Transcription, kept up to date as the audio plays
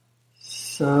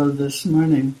So this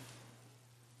morning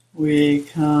we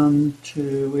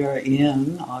are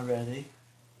in already.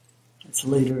 It's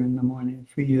later in the morning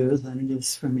for you than it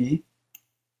is for me.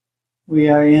 We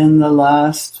are in the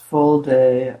last full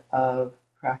day of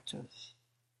practice.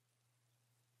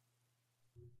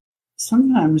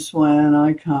 Sometimes when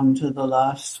I come to the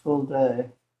last full day,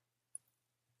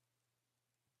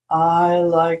 I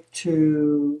like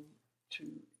to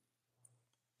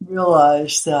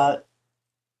realize that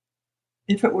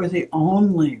if it were the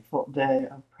only full day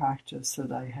of practice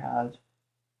that I had,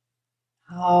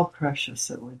 how precious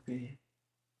it would be.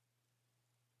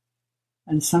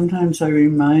 And sometimes I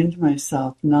remind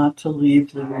myself not to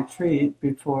leave the retreat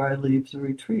before I leave the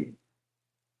retreat.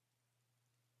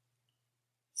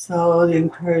 So the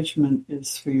encouragement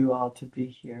is for you all to be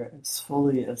here as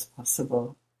fully as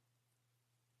possible,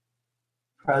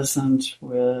 present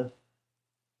with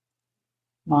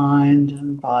mind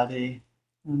and body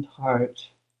and heart.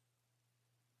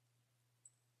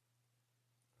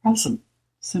 Present,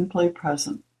 simply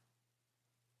present.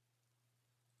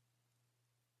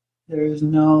 There is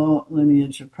no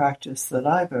lineage of practice that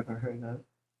I've ever heard of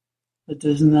that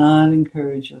does not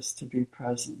encourage us to be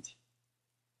present.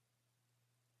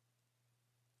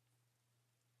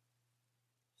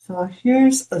 So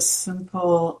here's a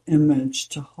simple image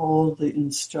to hold the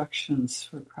instructions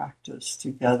for practice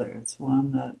together. It's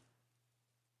one that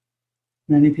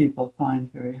many people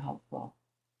find very helpful.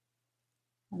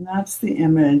 And that's the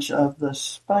image of the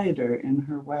spider in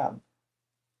her web.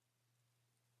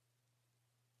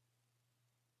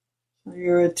 So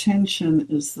your attention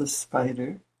is the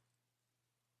spider,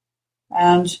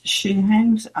 and she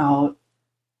hangs out,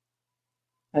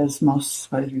 as most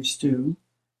spiders do,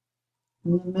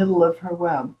 in the middle of her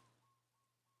web,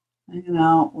 hanging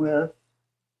out with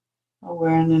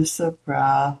awareness of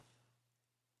breath,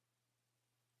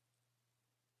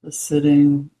 the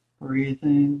sitting,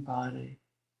 breathing body.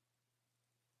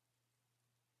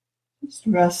 Just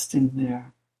resting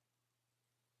there.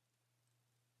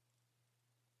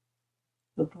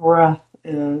 The breath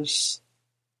is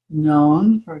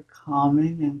known for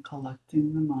calming and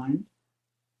collecting the mind.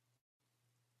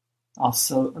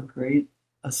 Also a great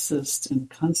assist in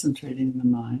concentrating the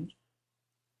mind.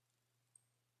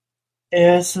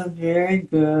 It's a very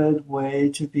good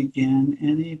way to begin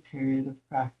any period of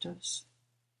practice.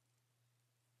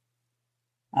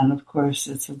 And of course,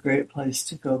 it's a great place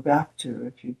to go back to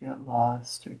if you get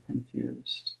lost or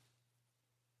confused.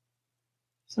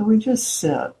 So we just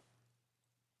sit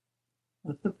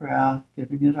with the breath,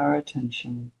 giving it our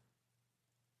attention,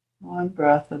 one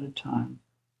breath at a time.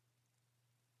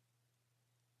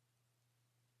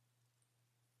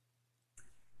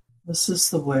 This is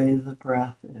the way the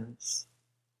breath is.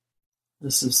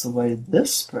 This is the way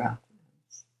this breath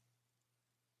is.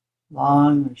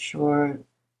 Long or short,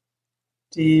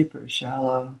 deep or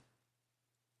shallow,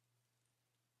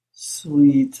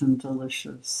 sweet and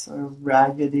delicious, or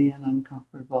raggedy and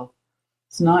uncomfortable.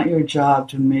 It's not your job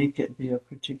to make it be a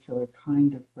particular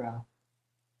kind of breath.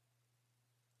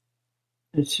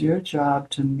 It's your job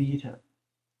to meet it.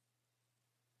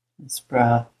 This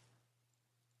breath,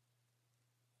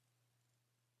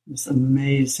 this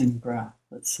amazing breath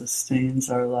that sustains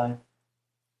our life.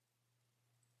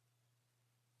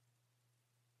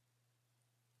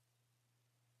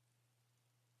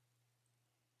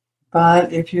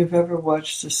 But if you've ever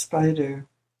watched a spider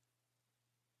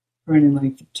for any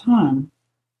length of time,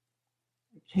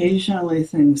 occasionally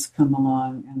things come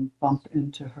along and bump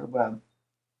into her web,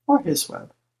 or his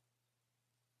web,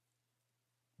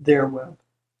 their web.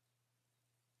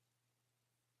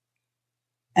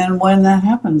 And when that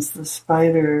happens, the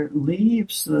spider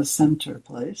leaves the center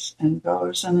place and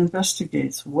goes and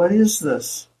investigates. What is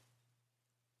this?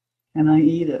 Can I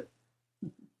eat it?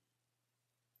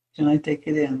 Can I take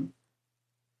it in?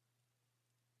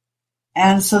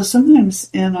 And so sometimes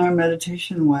in our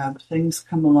meditation web, things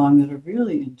come along that are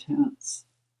really intense.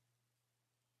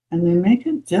 And they make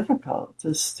it difficult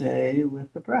to stay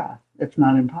with the breath, if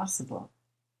not impossible.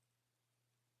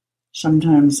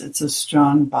 Sometimes it's a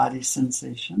strong body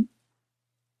sensation,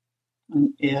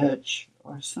 an itch,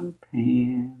 or some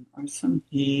pain, or some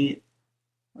heat,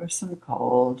 or some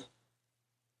cold,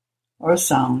 or a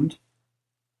sound.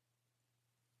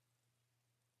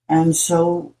 And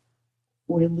so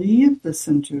we leave the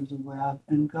center of the web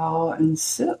and go and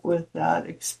sit with that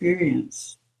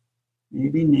experience,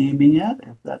 maybe naming it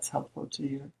if that's helpful to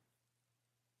you.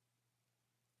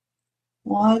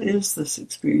 What is this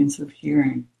experience of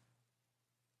hearing?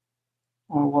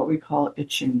 Or what we call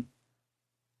itching?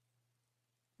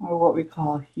 Or what we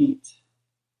call heat?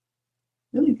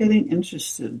 Really getting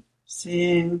interested,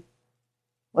 seeing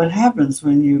what happens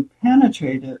when you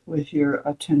penetrate it with your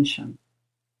attention.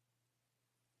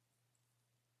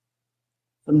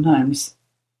 Sometimes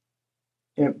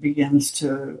it begins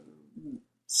to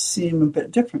seem a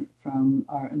bit different from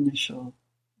our initial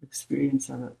experience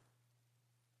of it.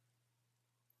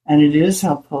 And it is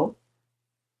helpful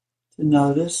to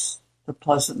notice the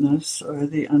pleasantness or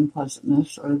the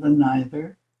unpleasantness or the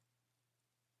neither.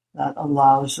 That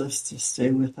allows us to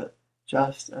stay with it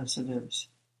just as it is.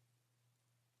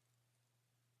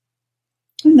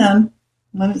 And then,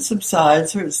 when it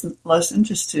subsides or it's less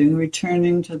interesting,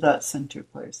 returning to that center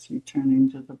place, returning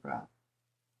to the breath.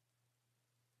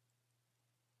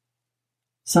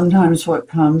 Sometimes what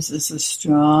comes is a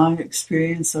strong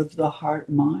experience of the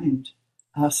heart-mind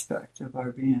aspect of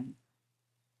our being.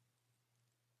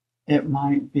 It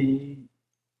might be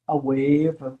a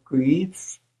wave of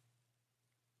grief,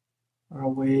 or a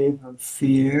wave of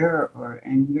fear or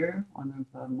anger, one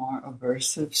of the more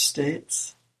aversive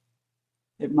states.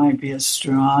 It might be a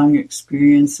strong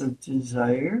experience of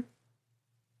desire,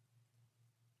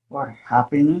 or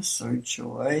happiness or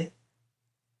joy.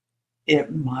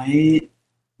 It might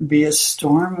be a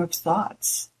storm of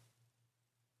thoughts,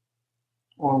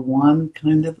 or one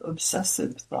kind of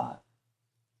obsessive thought.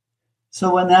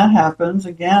 So when that happens,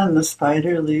 again, the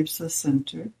spider leaves the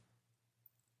center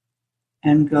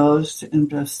and goes to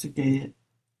investigate,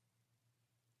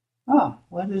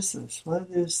 what is this? What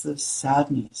is this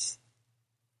sadness?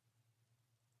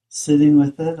 Sitting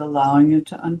with it, allowing it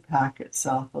to unpack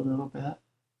itself a little bit,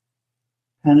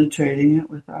 penetrating it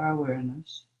with our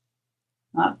awareness,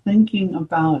 not thinking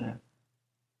about it,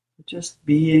 but just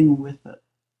being with it.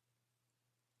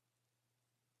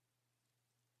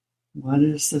 What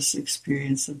is this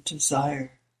experience of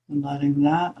desire? And letting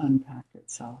that unpack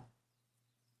itself.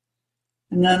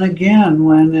 And then again,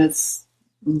 when it's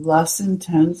less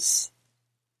intense,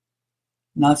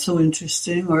 not so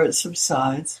interesting, or it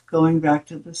subsides, going back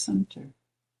to the center.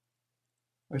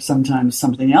 Or sometimes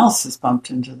something else is bumped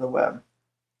into the web.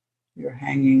 You're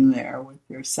hanging there with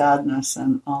your sadness,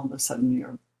 and all of a sudden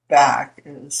your back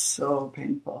is so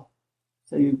painful.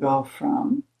 So you go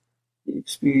from the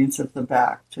experience of the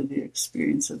back to the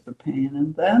experience of the pain,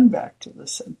 and then back to the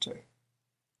center.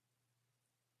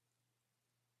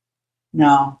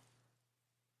 Now,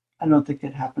 I don't think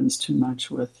it happens too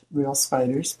much with real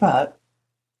spiders, but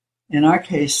in our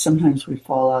case, sometimes we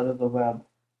fall out of the web.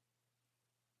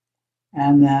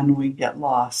 And then we get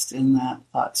lost in that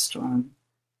thought storm,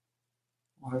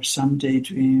 or some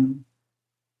daydream,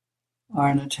 or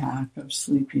an attack of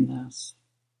sleepiness.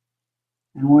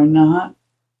 And we're not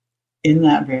in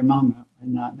that very moment, we're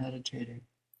not meditating.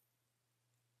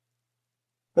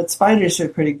 But spiders are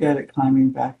pretty good at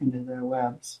climbing back into their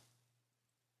webs.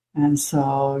 And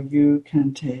so you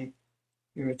can take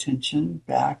your attention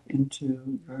back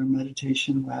into your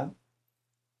meditation web,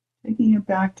 taking it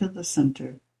back to the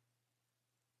center,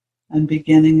 and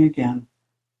beginning again.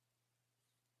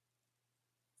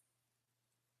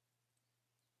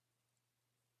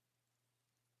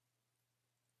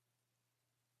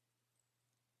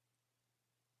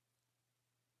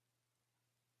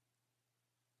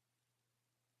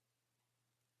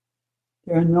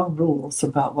 There are no rules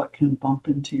about what can bump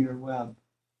into your web.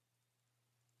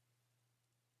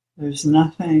 There's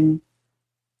nothing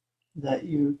that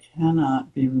you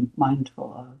cannot be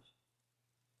mindful of.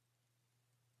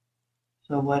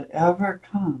 So whatever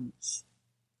comes,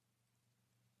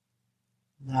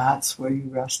 that's where you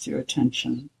rest your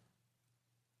attention.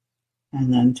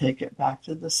 And then take it back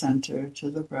to the center,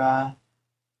 to the breath,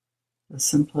 the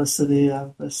simplicity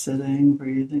of the sitting,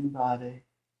 breathing body,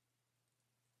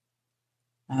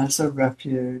 as a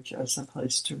refuge, as a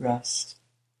place to rest.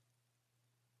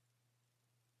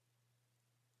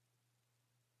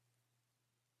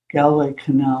 Galway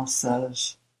Kinnell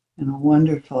says, in a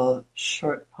wonderful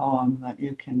short poem that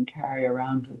you can carry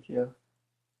around with you,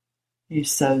 he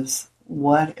says,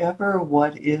 whatever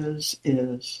what is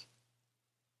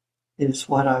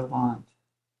what I want.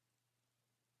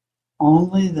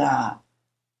 Only that,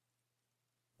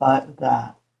 but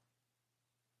that.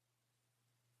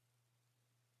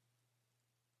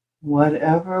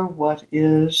 Whatever what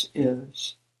is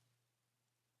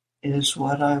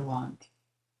what I want.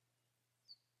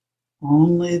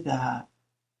 Only that,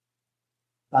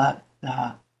 but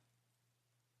that.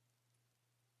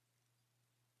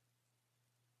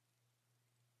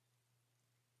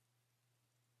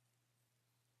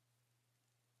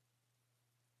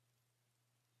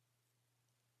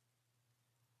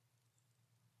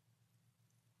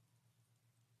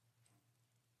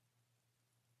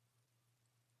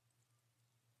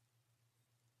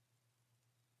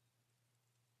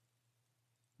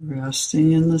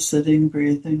 resting in the sitting,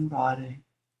 breathing body.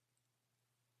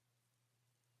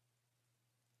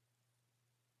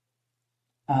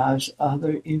 As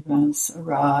other events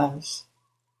arise,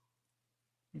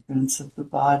 events of the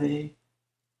body,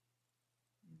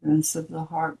 events of the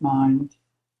heart mind,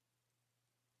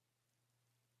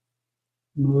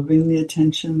 moving the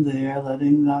attention there,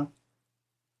 letting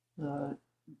the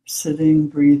sitting,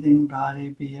 breathing body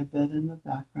be a bit in the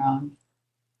background,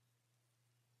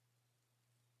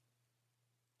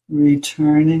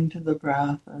 returning to the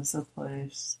breath as a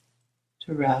place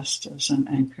to rest, as an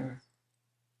anchor.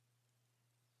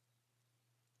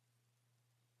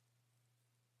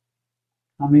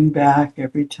 Coming back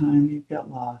every time you get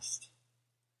lost.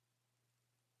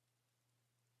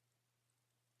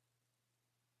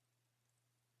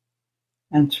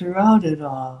 And throughout it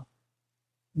all,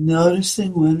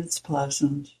 noticing when it's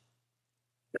pleasant,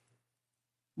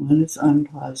 when it's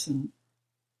unpleasant,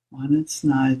 when it's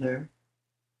neither.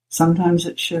 Sometimes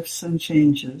it shifts and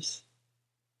changes.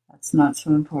 That's not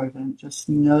so important. Just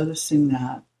noticing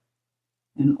that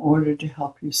in order to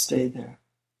help you stay there.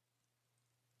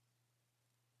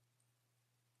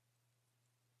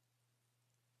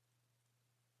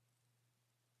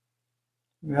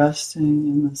 Resting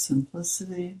in the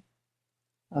simplicity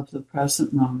of the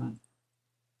present moment.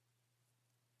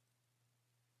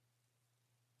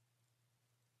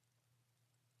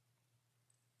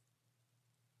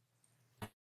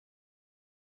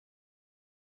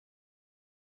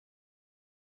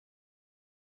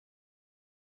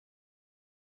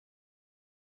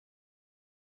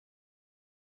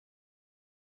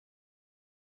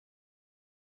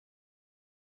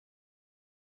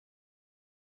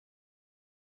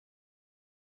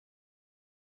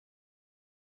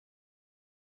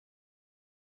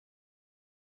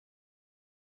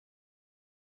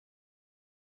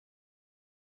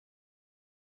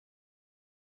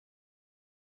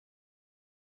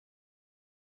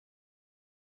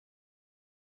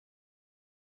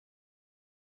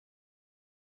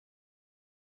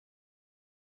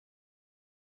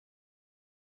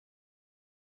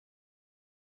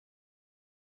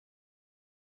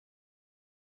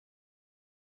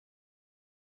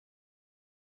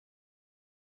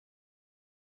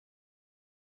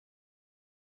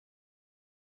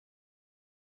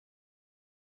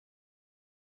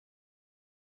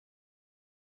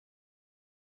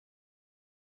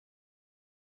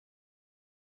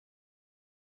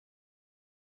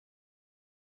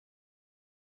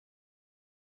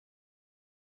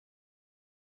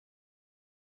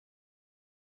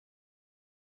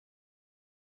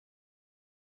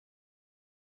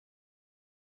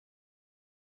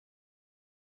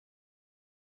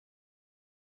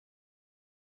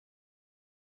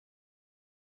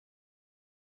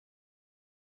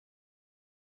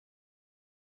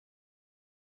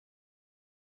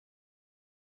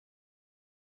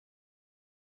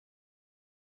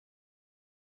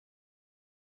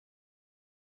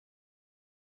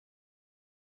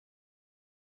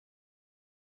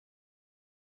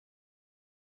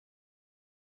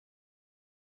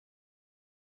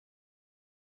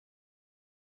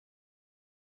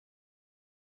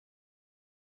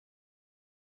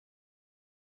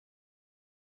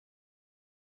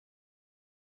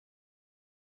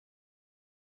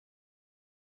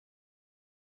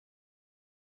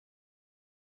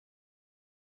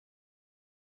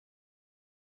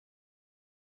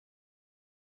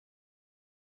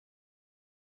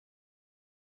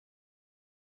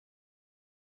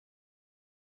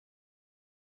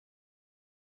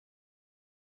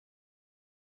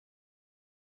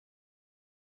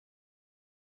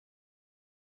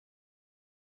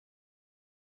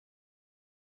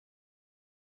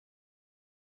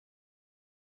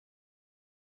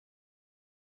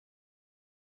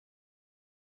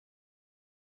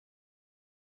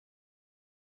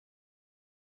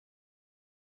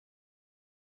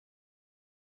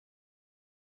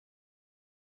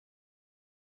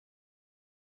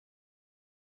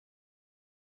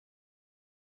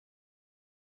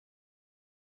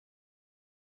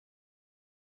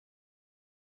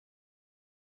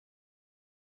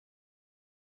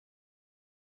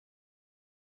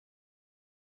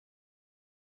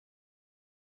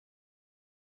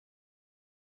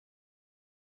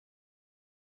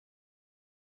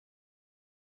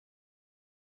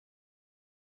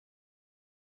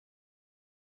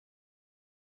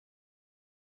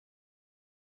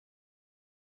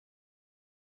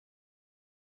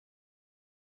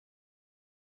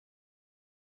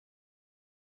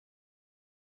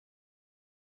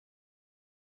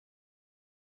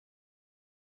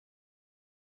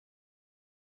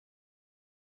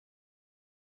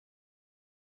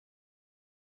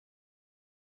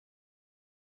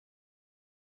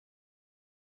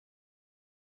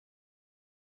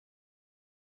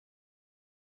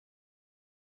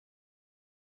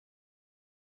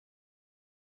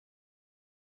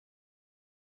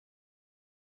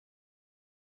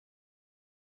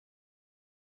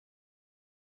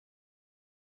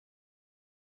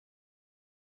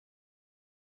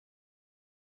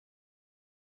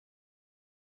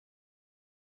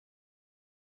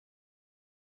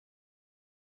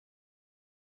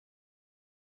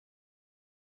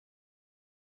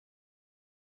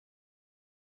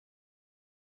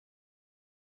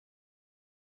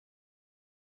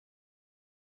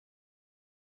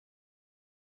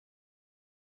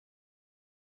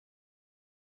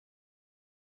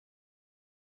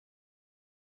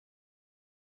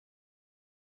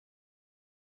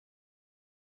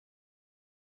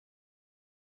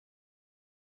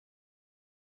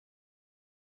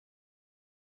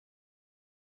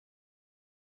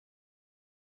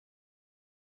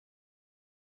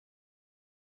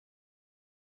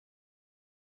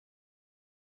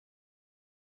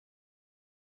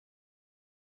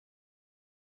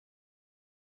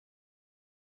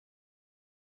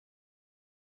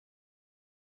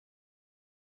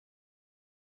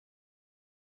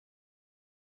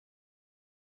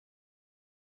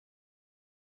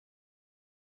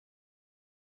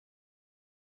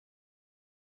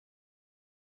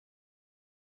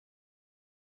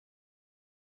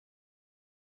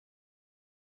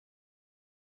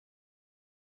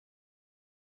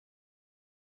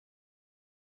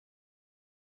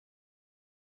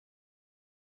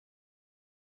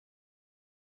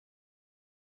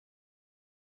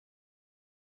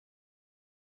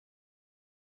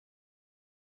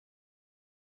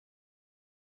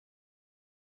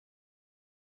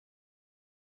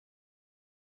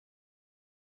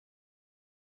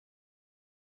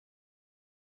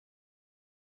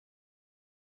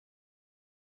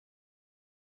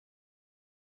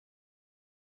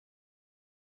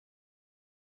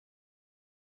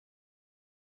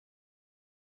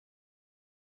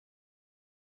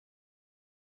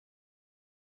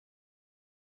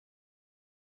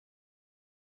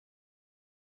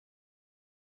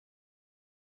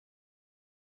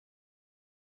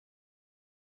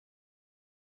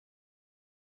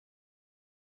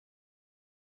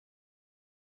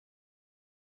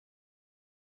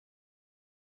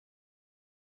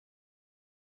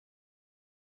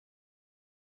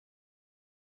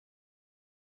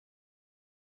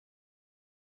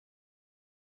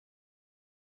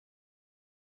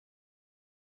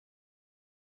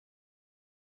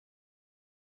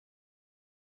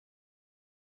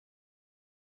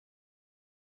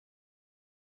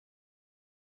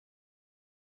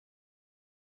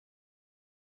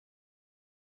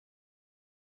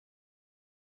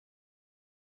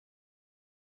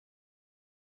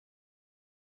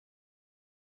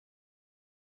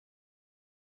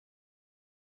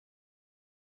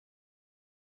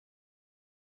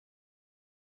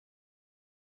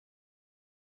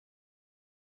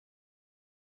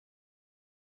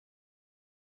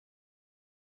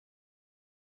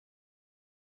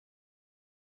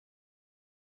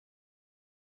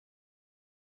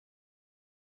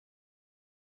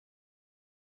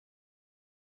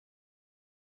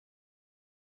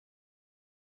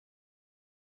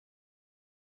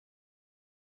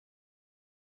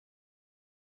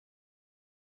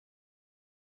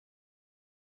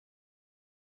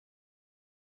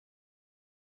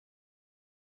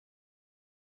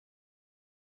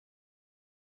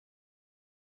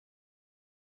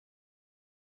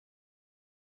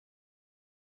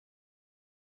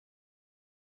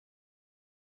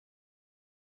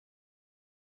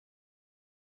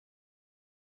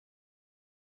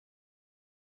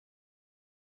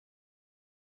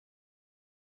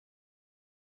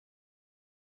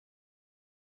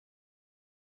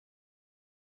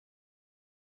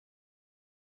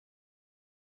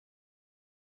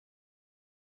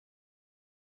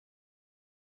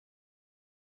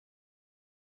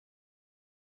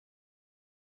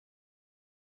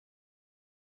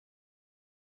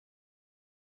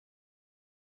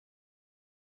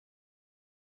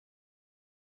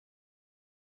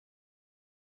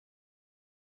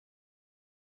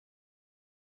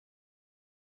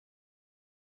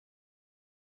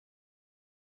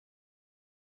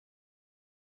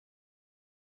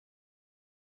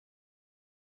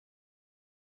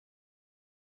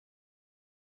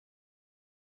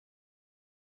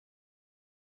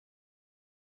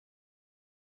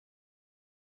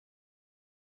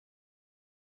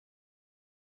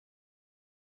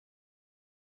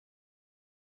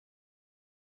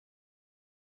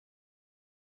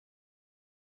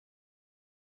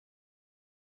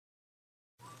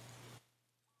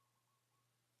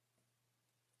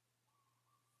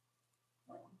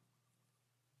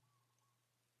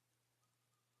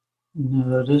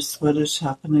 Notice what is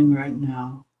happening right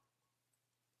now.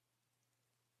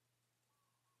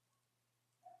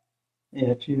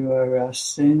 If you are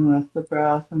resting with the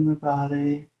breath in the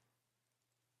body,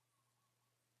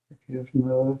 if you've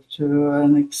moved to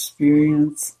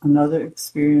another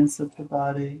experience of the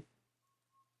body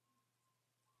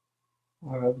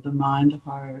or of the mind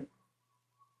heart,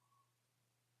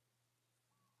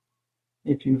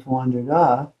 if you've wandered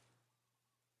off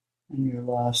and you're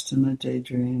lost in a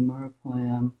daydream or a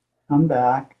plan, come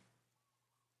back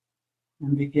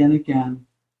and begin again.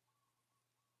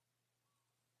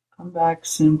 Come back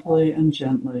simply and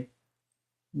gently.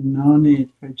 No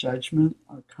need for judgment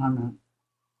or comment.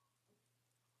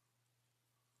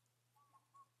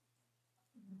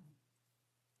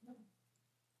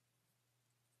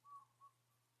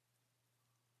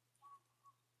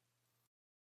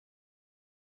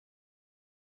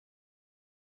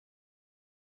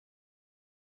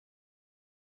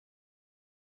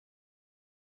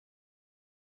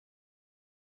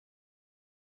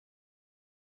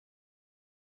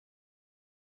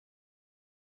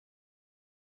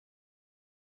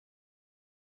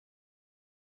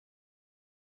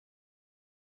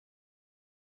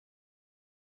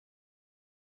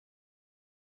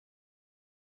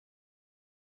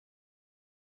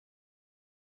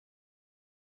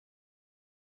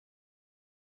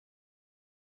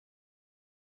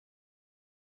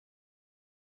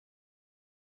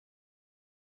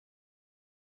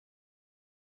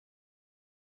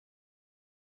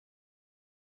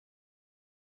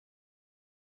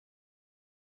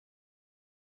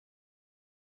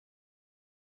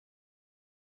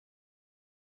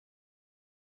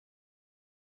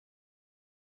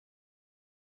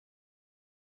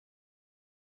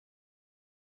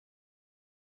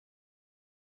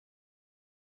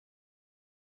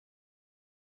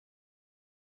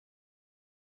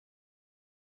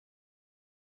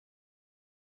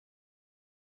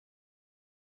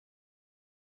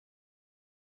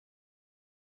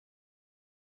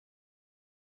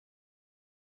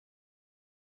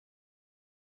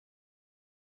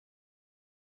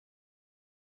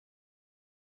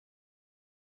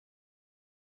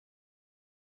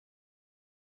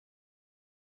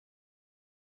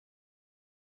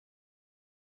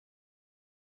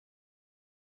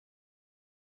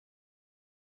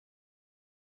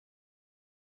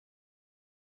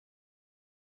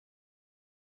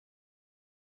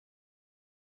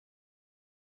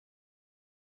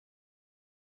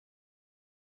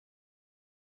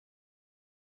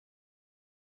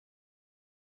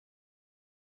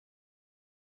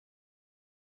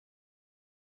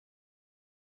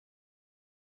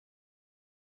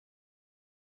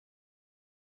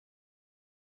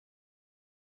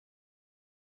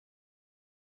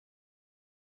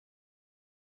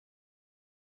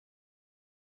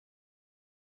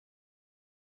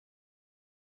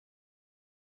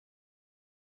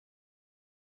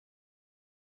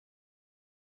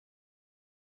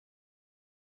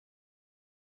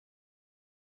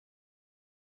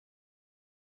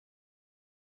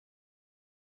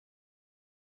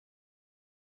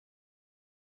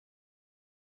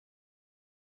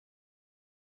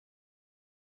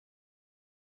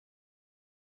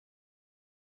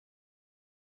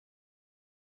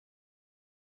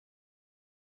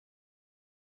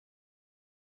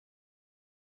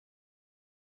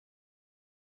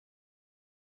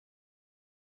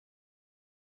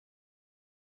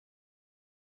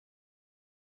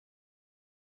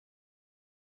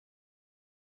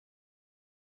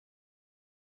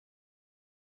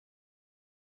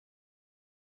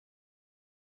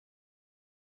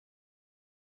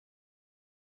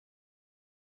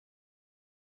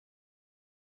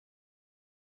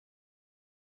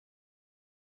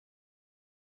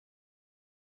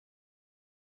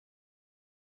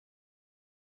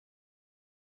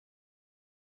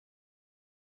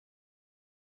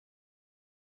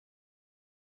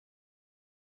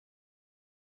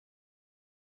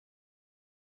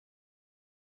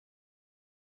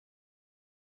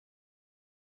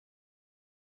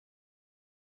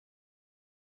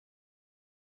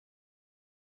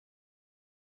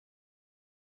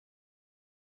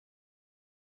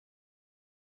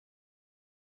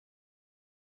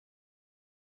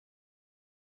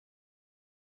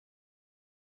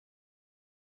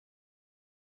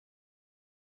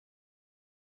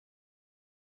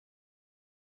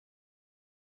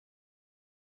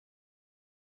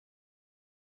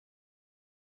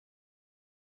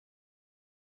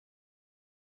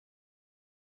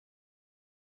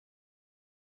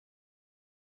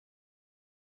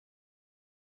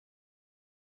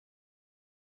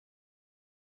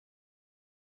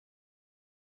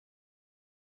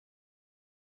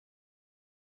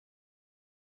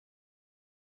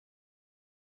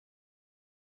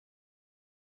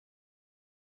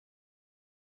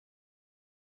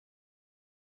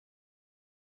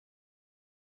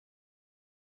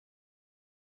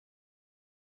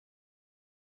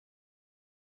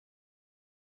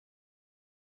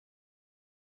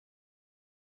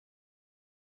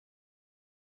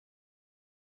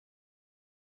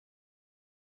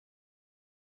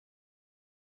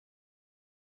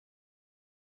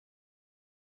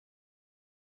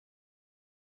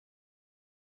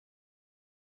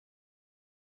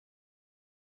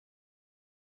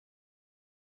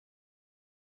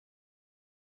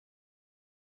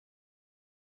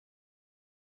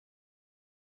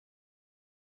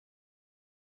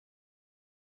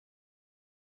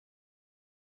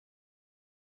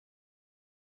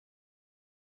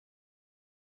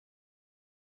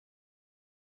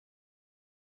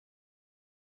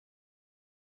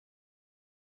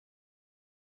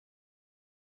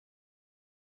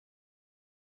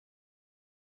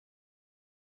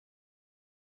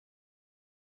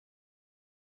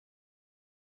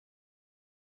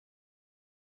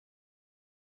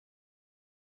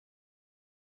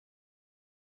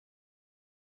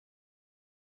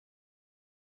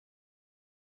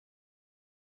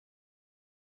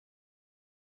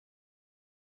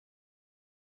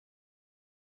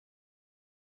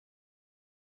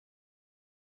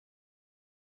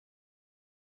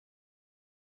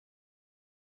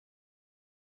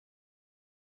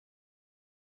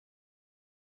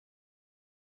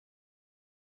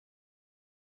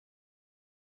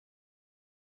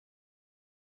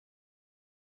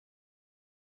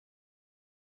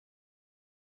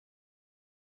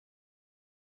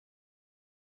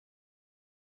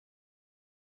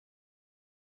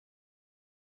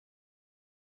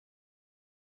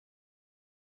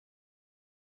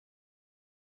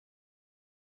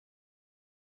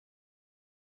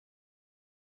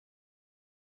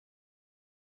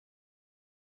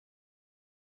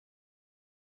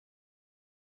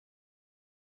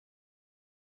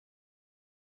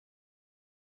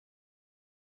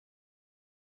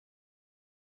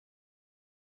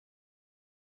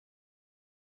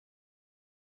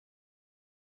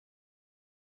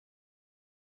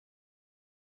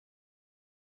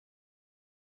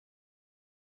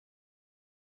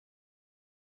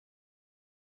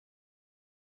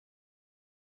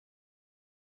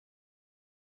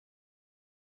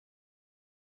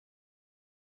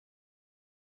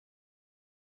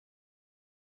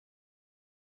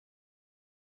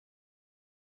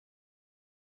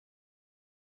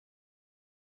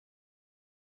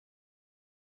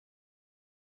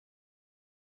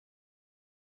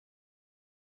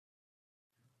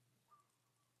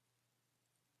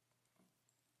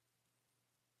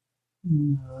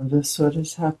 Notice what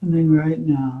is happening right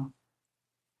now.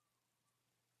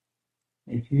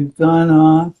 If you've gone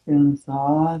off in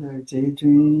thought or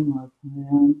daydream or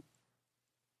plan,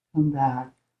 come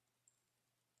back,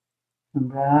 come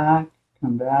back,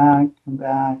 come back, come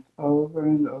back, over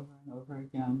and over and over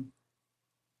again.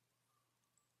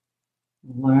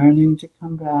 Learning to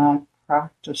come back,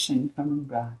 practicing coming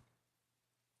back.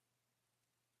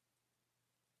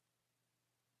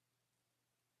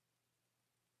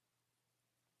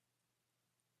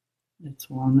 It's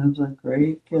one of the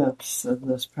great gifts of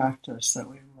this practice that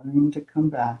we learn to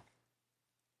come back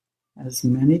as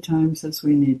many times as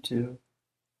we need to,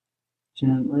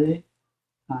 gently,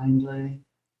 kindly,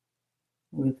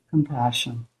 with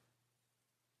compassion.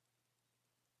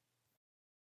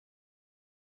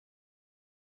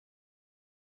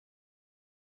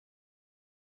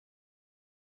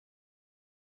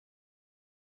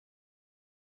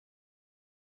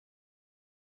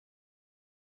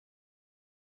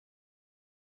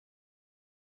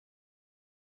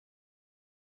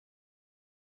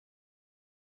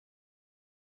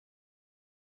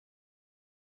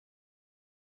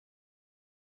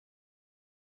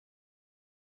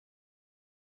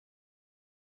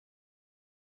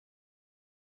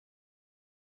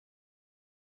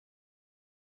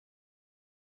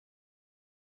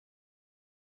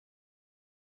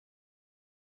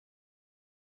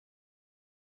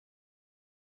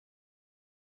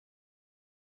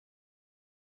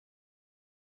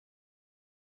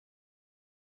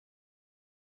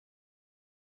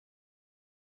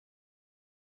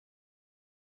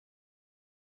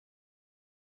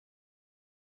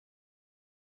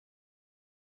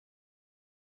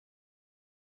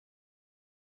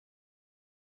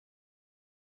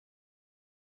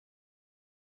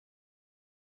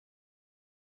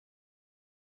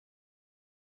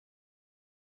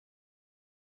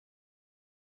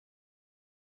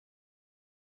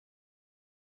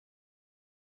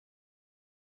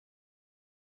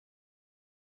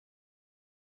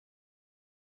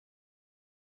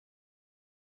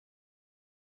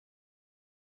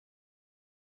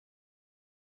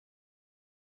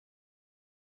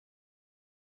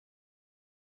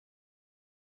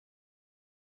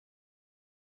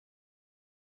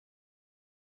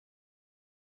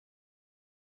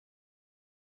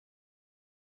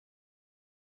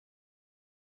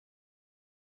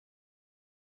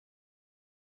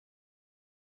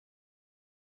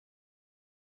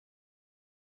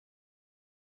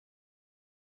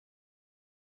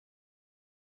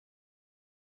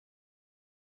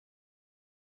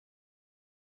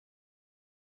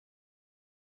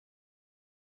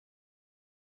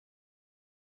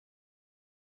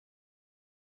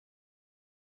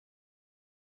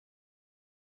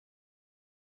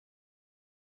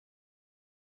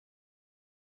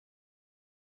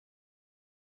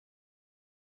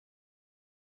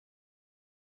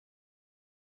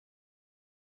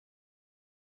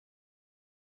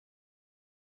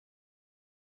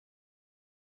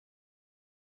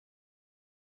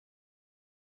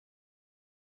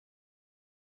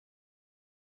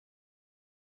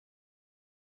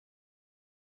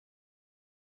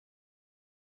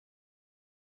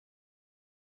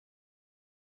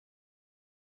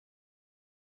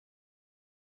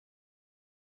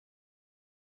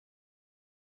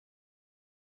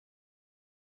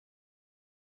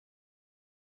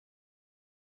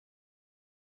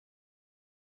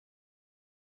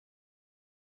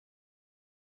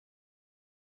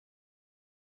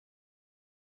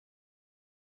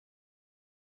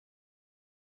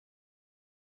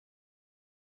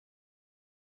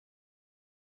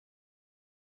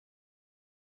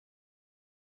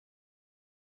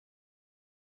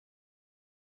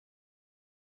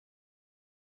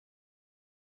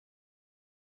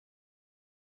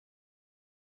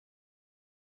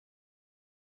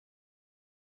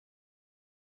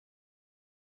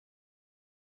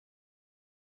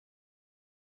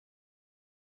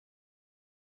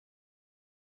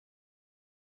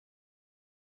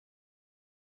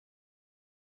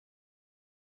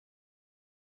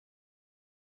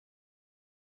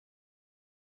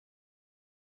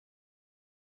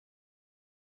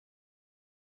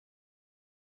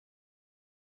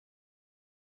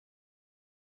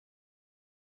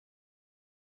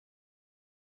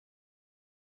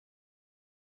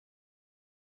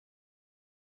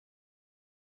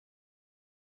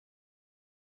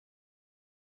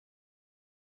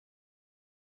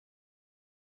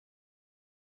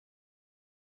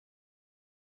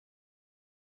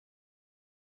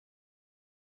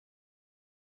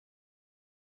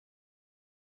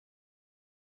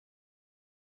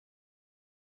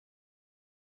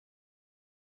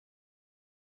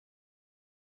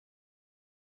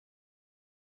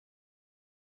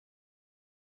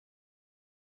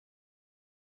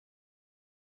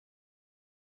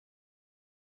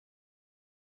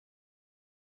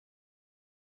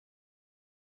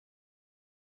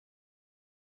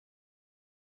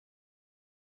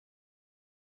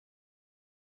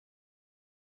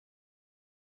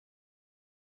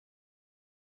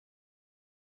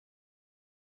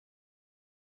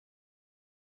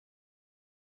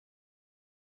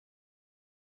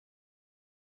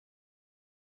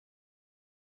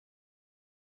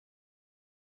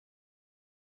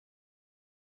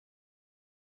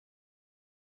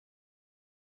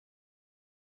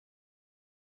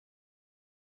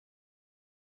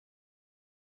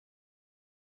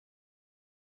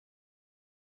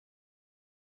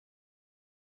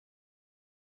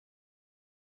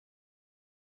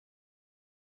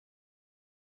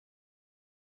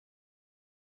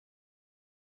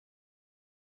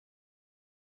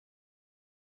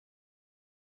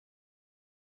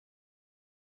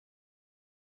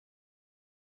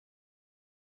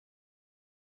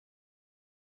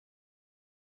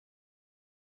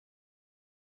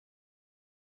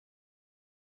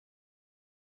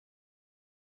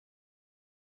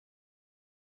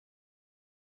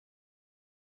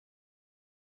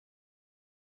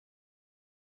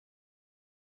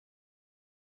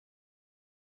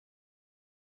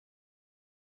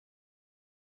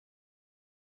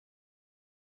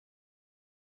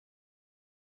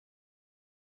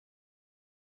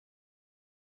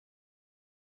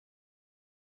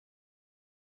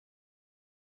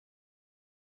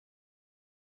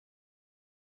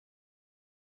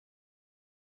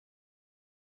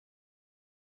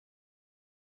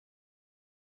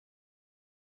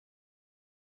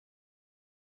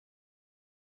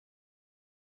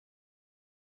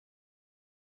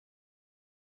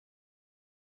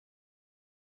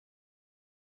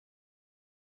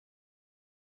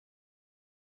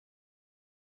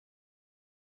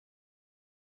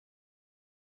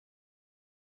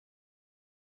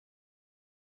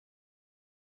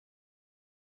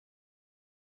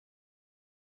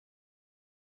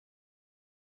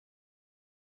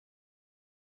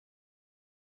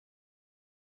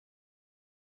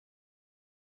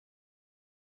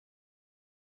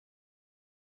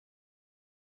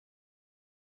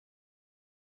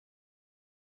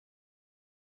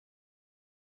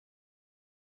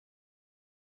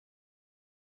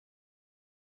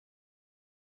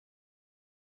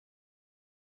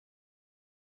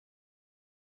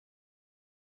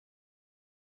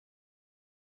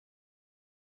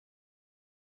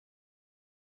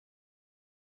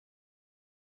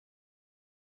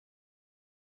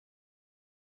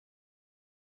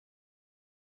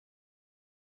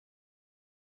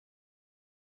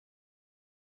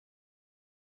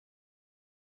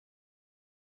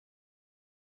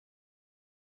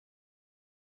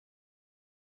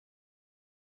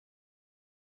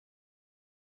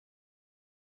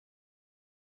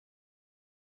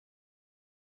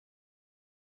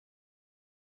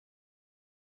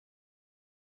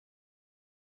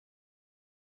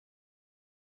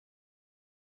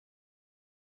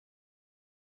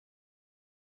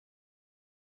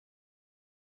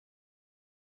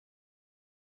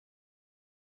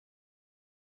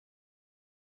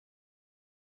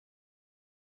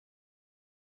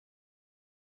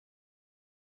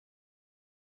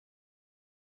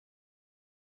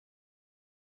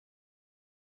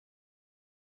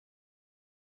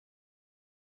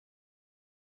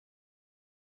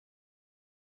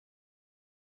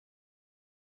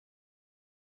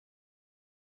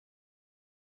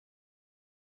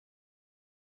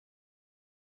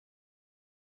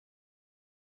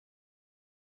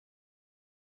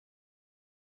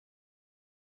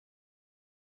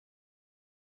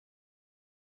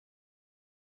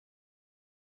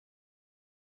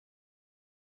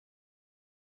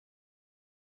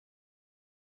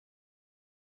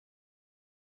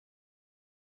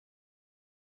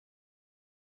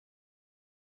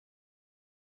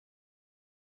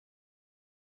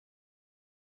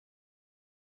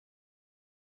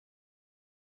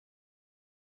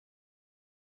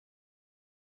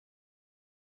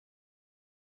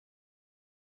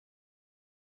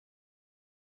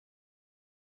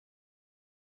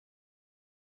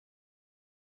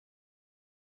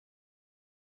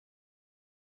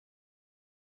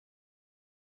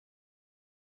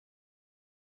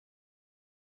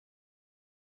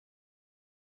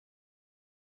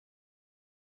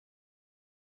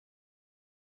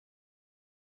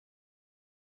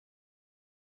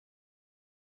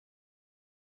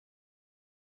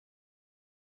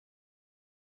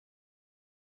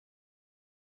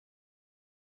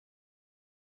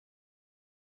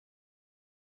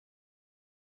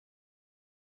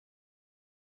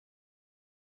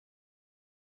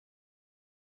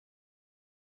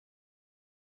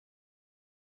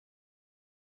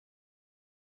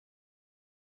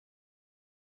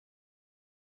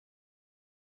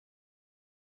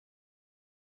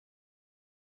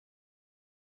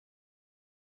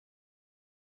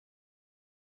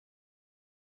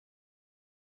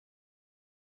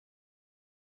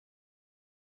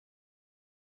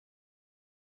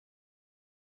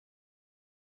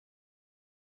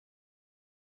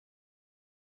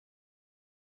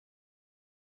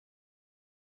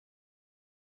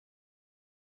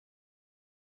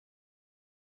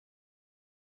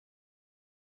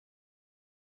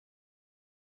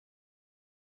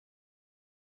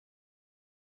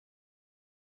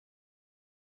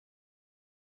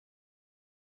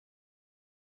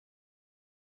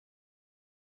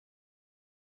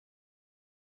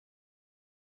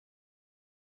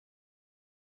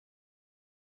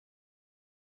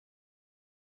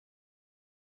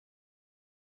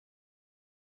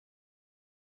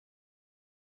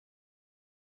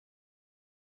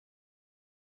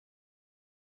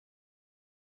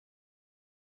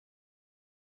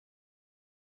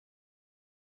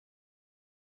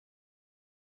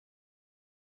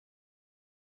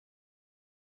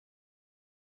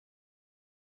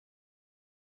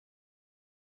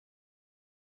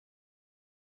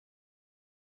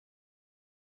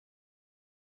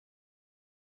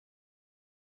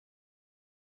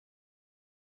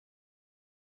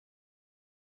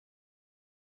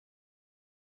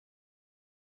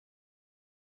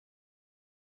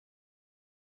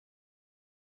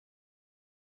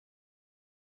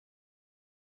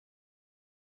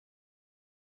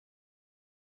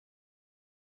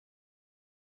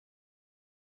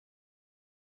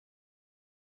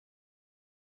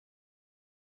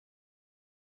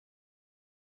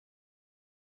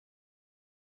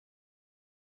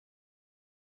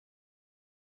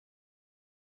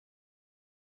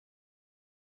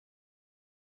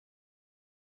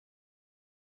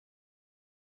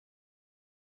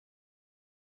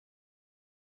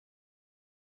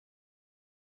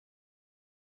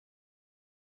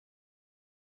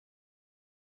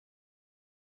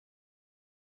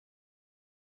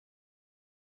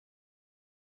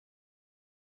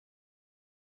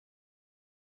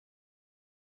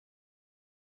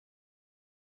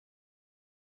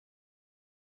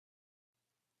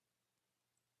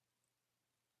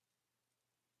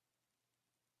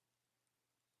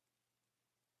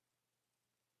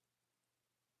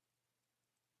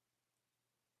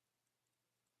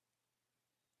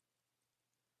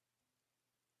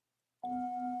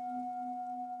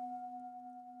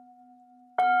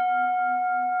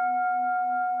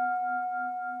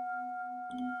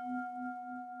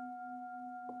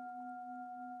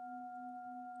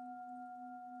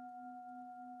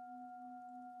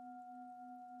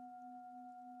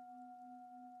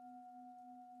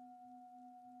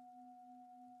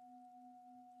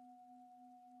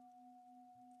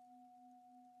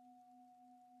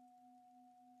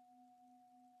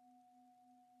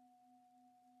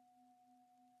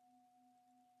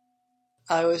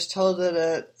 I was told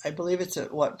that I believe it's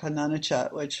at Wat Pah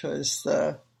Nanachat, which was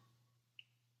the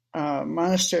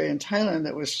monastery in Thailand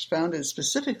that was founded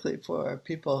specifically for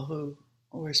people who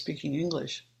were speaking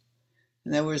English.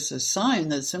 And there was a sign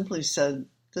that simply said,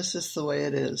 "This is the way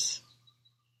it is."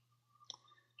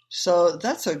 So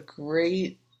that's a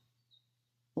great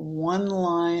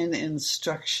one-line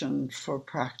instruction for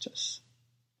practice.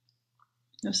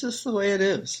 This is the way it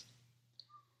is.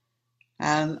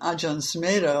 And Ajahn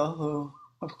Sumedho, who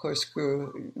of course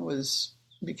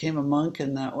became a monk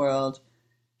in that world,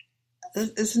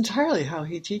 it's entirely how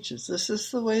he teaches. This is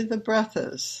the way the breath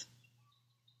is.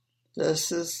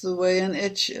 This is the way an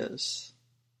itch is.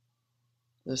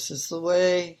 This is the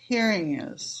way hearing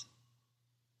is.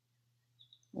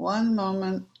 One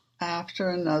moment after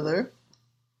another.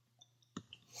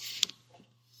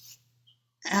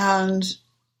 And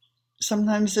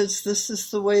sometimes this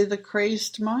is the way the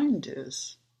crazed mind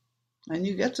is. And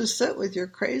you get to sit with your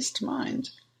crazed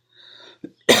mind.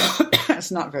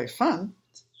 It's not very fun.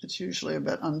 It's usually a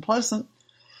bit unpleasant.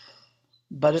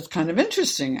 But it's kind of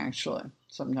interesting, actually,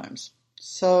 sometimes.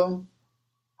 So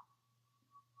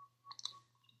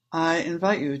I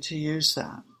invite you to use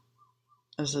that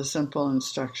as a simple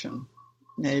instruction,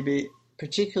 maybe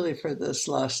particularly for this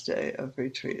last day of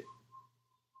retreat.